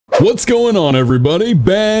What's going on, everybody?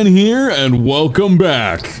 Ban here, and welcome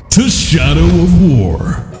back to Shadow of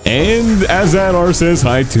War. And Az Adar says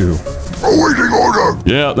hi too. Awaiting order!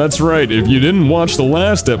 Yeah, that's right. If you didn't watch the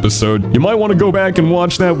last episode, you might want to go back and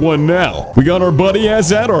watch that one now. We got our buddy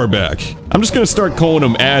Az Adar back. I'm just gonna start calling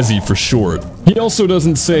him Azzy for short. He also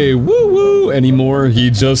doesn't say woo-woo anymore,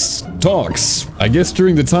 he just talks. I guess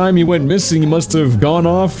during the time he went missing, he must have gone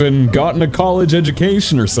off and gotten a college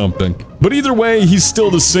education or something. But either way, he's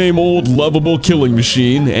still the same old lovable killing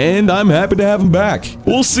machine, and I'm happy to have him back.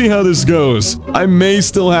 We'll see how this goes. I may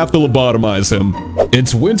still have to lobotomize him.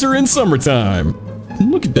 It's winter and summertime.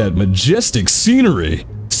 Look at that majestic scenery.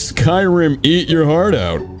 Skyrim, eat your heart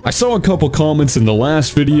out. I saw a couple comments in the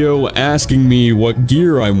last video asking me what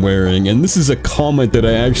gear I'm wearing, and this is a comment that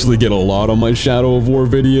I actually get a lot on my Shadow of War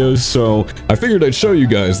videos, so I figured I'd show you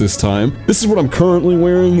guys this time. This is what I'm currently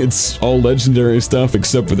wearing. It's all legendary stuff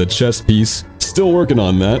except for the chest piece. Still working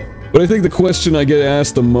on that. But I think the question I get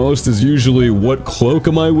asked the most is usually, what cloak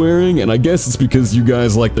am I wearing? And I guess it's because you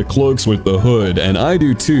guys like the cloaks with the hood, and I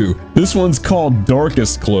do too. This one's called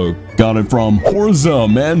Darkest Cloak. Got it from Horza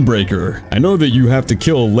Manbreaker. I know that you have to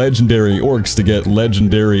kill legendary orcs to get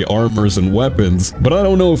legendary armors and weapons, but I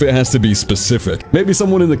don't know if it has to be specific. Maybe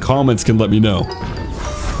someone in the comments can let me know.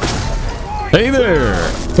 Hey there!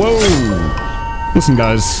 Whoa! Listen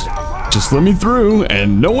guys, just let me through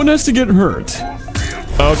and no one has to get hurt.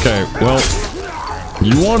 Okay, well,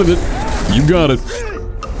 you wanted it. You got it.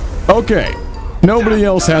 Okay, nobody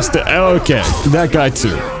else has to. Okay, that guy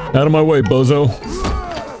too. Out of my way, bozo.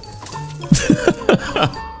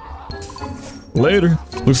 Later.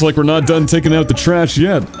 Looks like we're not done taking out the trash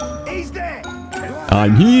yet.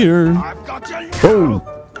 I'm here. Oh,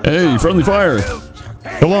 hey, friendly fire.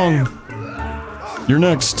 Come on. You're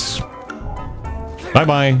next.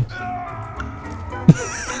 Bye-bye.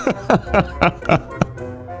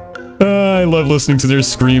 I love listening to their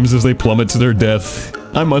screams as they plummet to their death.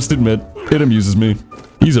 I must admit, it amuses me.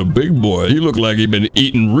 He's a big boy. He looked like he'd been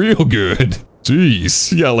eating real good. Jeez,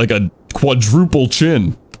 he got like a quadruple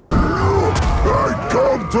chin. I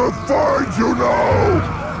come to find you now!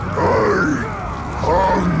 I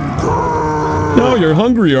hunger! Oh, you're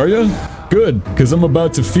hungry, are you? Good, because I'm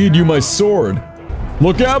about to feed you my sword.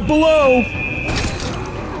 Look out below!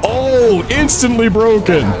 Oh, instantly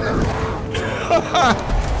broken!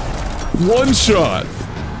 One shot.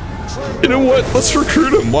 You know what? Let's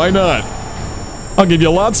recruit him. Why not? I'll give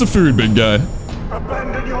you lots of food, big guy.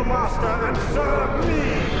 Abandon your master and serve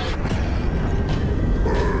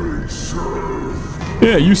me.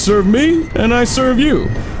 Yeah, you serve me, and I serve you.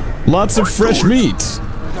 Lots of fresh meat.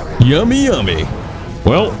 Yummy, yummy.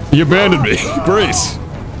 Well, you abandoned me. Great.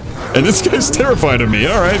 And this guy's terrified of me.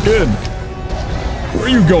 Alright, good. Where are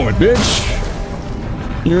you going, bitch?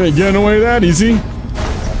 You ain't getting away that easy.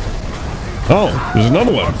 Oh, there's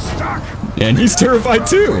another one. And he's terrified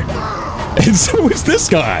too. And so is this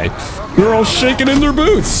guy. They're all shaking in their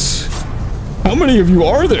boots. How many of you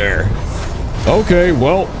are there? Okay,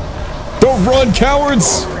 well, don't run,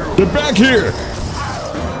 cowards! Get back here!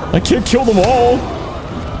 I can't kill them all.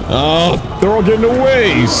 Oh, they're all getting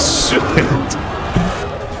away. Shit.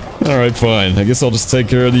 Alright, fine. I guess I'll just take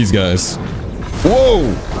care of these guys.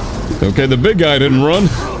 Whoa! Okay, the big guy didn't run.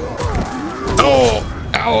 Oh!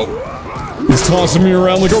 Ow! He's tossing me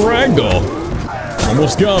around like a ragdoll.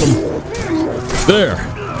 Almost got him. There.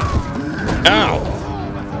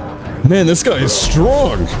 Ow! Man, this guy is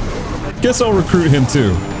strong. Guess I'll recruit him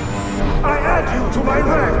too. I add you to my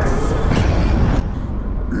ranks.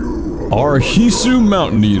 Arhisu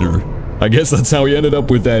Mountain Eater. I guess that's how he ended up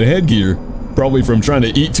with that headgear. Probably from trying to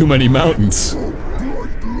eat too many mountains.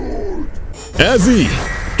 Azzy!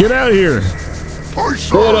 Get out of here!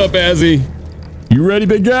 What up, Azzy? You ready,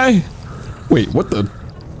 big guy? Wait, what the?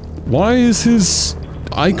 Why is his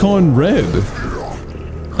icon red?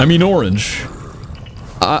 I mean orange.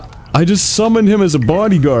 I just summoned him as a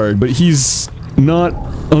bodyguard, but he's not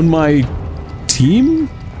on my team?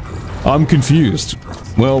 I'm confused.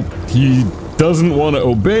 Well, he doesn't want to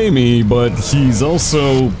obey me, but he's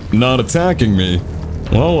also not attacking me.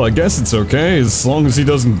 Well, I guess it's okay, as long as he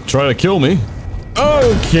doesn't try to kill me.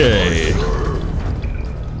 Okay.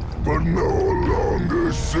 But no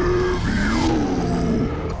longer serve you.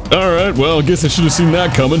 Alright, well, I guess I should have seen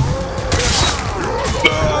that coming.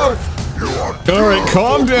 Alright,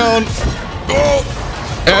 calm down. Oh,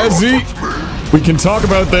 Azzy, we can talk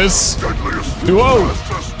about this. Whoa,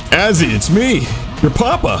 Azzy, it's me, your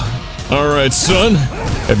papa. Alright, son,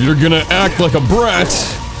 if you're gonna act like a brat,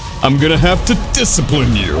 I'm gonna have to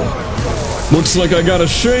discipline you. Looks like I gotta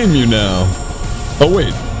shame you now. Oh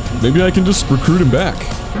wait, maybe I can just recruit him back.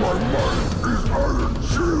 My mind is iron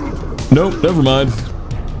shield. Nope, never mind.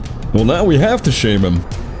 Well, now we have to shame him.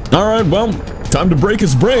 Alright, well, time to break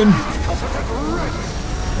his brain.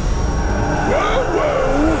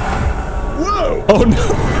 Whoa! Oh no!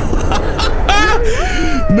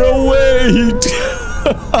 No way!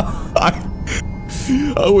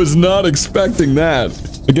 I was not expecting that.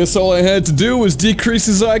 I guess all I had to do was decrease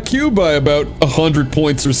his IQ by about 100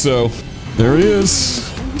 points or so. There he is.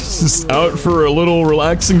 He's just out for a little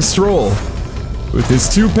relaxing stroll with his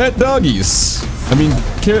 2 pet doggies. I mean,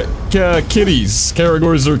 kitties.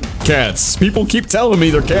 Caragors are cats. People keep telling me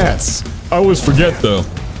they're cats. I always forget though.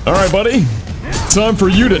 Alright, buddy. Time for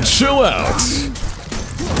you to chill out.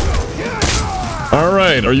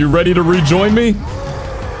 Alright, are you ready to rejoin me?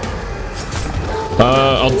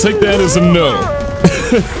 I'll take that as a no.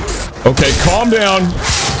 Okay, calm down.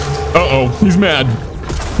 Uh-oh, he's mad.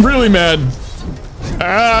 Really mad.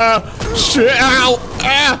 Ah, shit, ow,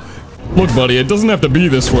 ah. Look, buddy, it doesn't have to be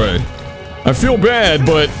this way. I feel bad,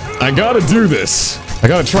 but I gotta do this. I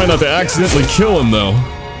gotta try not to accidentally kill him, though.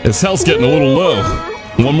 His health's getting a little low.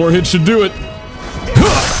 One more hit should do it.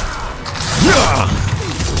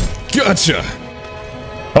 Gotcha.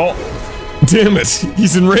 Oh, damn it.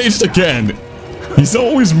 He's enraged again. He's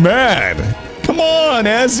always mad. Come on,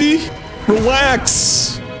 Azzy.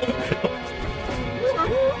 Relax.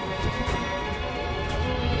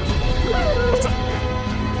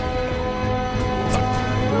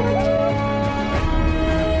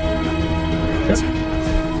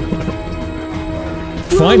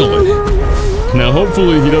 Finally. Now,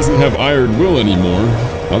 hopefully he doesn't have Iron Will anymore.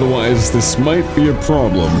 Otherwise, this might be a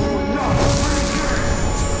problem.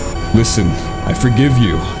 Listen, I forgive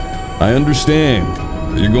you. I understand.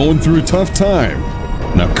 You're going through a tough time.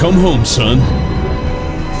 Now come home, son.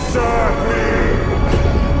 Serve me!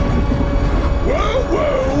 Whoa,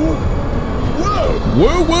 whoa! Whoa!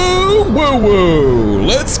 Woo woo, woo woo!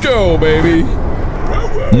 Let's go, baby!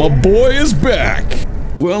 My boy is back!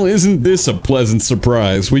 Well, isn't this a pleasant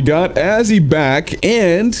surprise? We got Azzy back,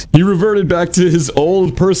 and he reverted back to his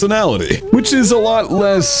old personality, which is a lot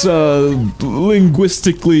less,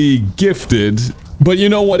 linguistically gifted. But you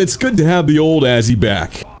know what? It's good to have the old Azzy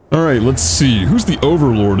back. Alright, let's see. Who's the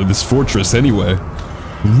overlord of this fortress, anyway?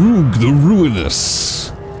 Roog the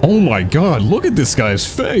Ruinous. Oh my god, look at this guy's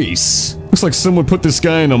face! Looks like someone put this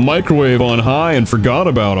guy in a microwave on high and forgot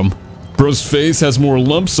about him. Bro's face has more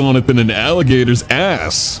lumps on it than an alligator's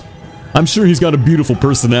ass. I'm sure he's got a beautiful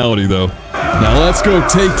personality, though. Now let's go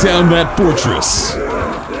take down that fortress.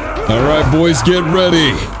 Alright, boys, get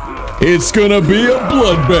ready. It's gonna be a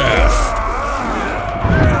bloodbath.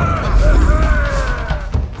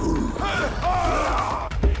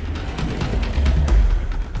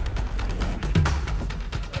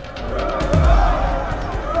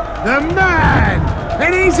 The man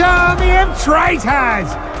and his army of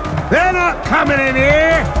traitors! They're not coming in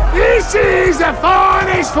here! This is the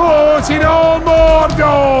finest fort in all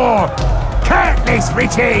Mordor! Countless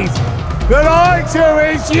riches! The likes of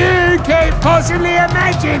which you can't possibly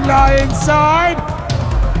imagine lie inside!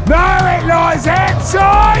 No, it lies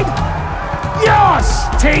outside! Your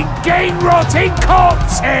stinking, rotting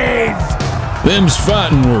corpses! Them's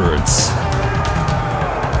fighting words.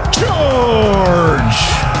 Charge!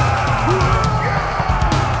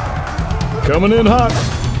 Coming in hot.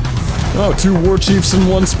 Oh, 2 war chiefs in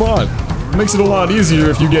one spot. Makes it a lot easier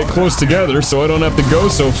if you get close together, so I don't have to go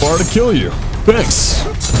so far to kill you. Thanks.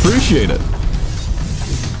 Appreciate it.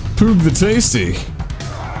 Poog the Tasty.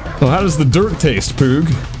 Well, how does the dirt taste,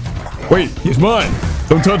 Poog? Wait, he's mine.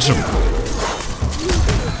 Don't touch him.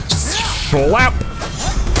 Slap.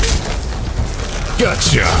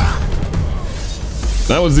 Gotcha.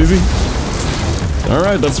 That was easy.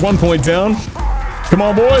 Alright, that's 1 point down. Come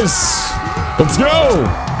on, boys. Let's go!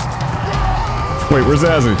 Wait, where's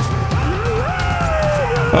Azzy?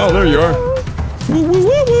 Oh, there you are. Woo, woo,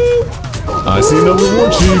 woo, woo. I see another war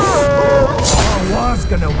chief. I was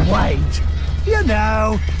gonna wait. You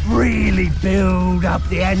know, really build up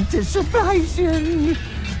the anticipation.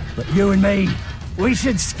 But you and me, we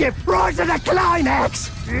should skip right to the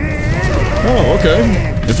climax. Oh,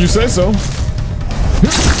 okay. If you say so.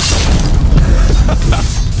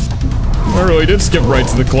 I really did skip right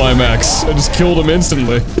to the climax. I just killed him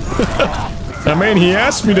instantly. I mean, he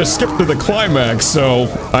asked me to skip to the climax, so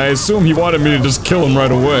I assume he wanted me to just kill him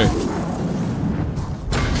right away.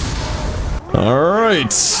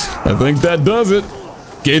 Alright, I think that does it.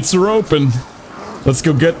 Gates are open. Let's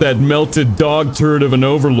go get that melted dog turd of an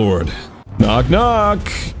overlord. Knock,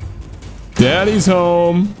 knock. Daddy's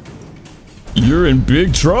home. You're in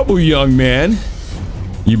big trouble, young man.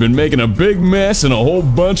 You've been making a big mess and a whole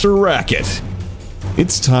bunch of racket.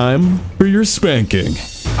 It's time for your spanking.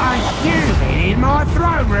 A human in my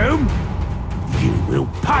throne room? You will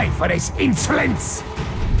pay for this insolence!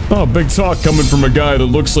 Oh, big talk coming from a guy that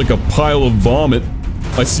looks like a pile of vomit.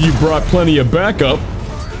 I see you brought plenty of backup.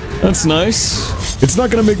 That's nice. It's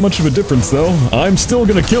not gonna make much of a difference, though. I'm still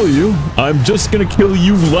gonna kill you. I'm just gonna kill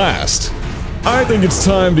you last. I think it's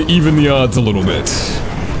time to even the odds a little bit.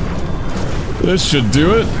 This should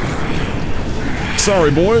do it.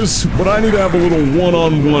 Sorry, boys, but I need to have a little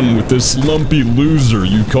one-on-one with this lumpy loser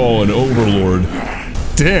you call an overlord.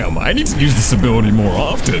 Damn, I need to use this ability more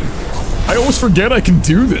often. I always forget I can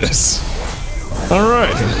do this.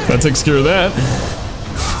 Alright, that takes care of that.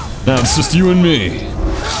 Now it's just you and me.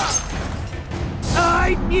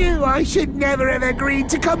 I knew I should never have agreed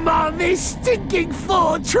to command this stinking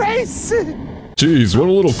fortress! Jeez, what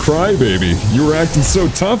a little crybaby. You were acting so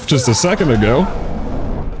tough just a second ago.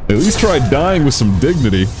 At least try dying with some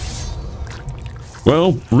dignity.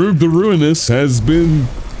 Well, Rug the Ruinous has been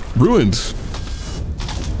ruined.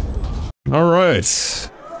 Alright.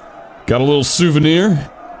 Got a little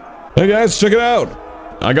souvenir. Hey guys, check it out.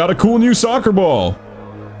 I got a cool new soccer ball.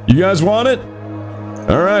 You guys want it?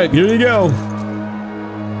 Alright, here you go.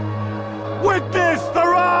 Witness the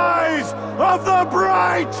rise of the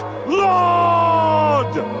Bright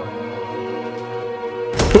Lord!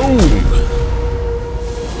 Boom!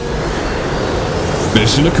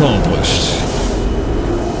 Mission accomplished.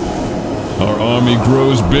 Our army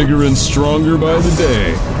grows bigger and stronger by the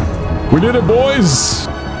day. We did it, boys!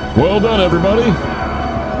 Well done, everybody.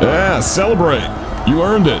 Yeah, celebrate. You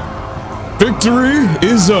earned it. Victory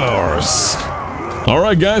is ours.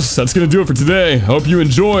 Alright guys, that's gonna do it for today. Hope you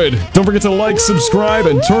enjoyed. Don't forget to like, subscribe,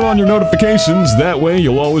 and turn on your notifications. That way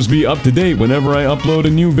you'll always be up to date whenever I upload a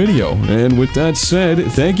new video. And with that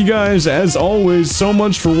said, thank you guys, as always, so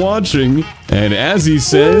much for watching. And as he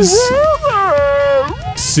says,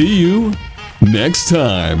 see you next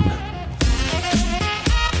time.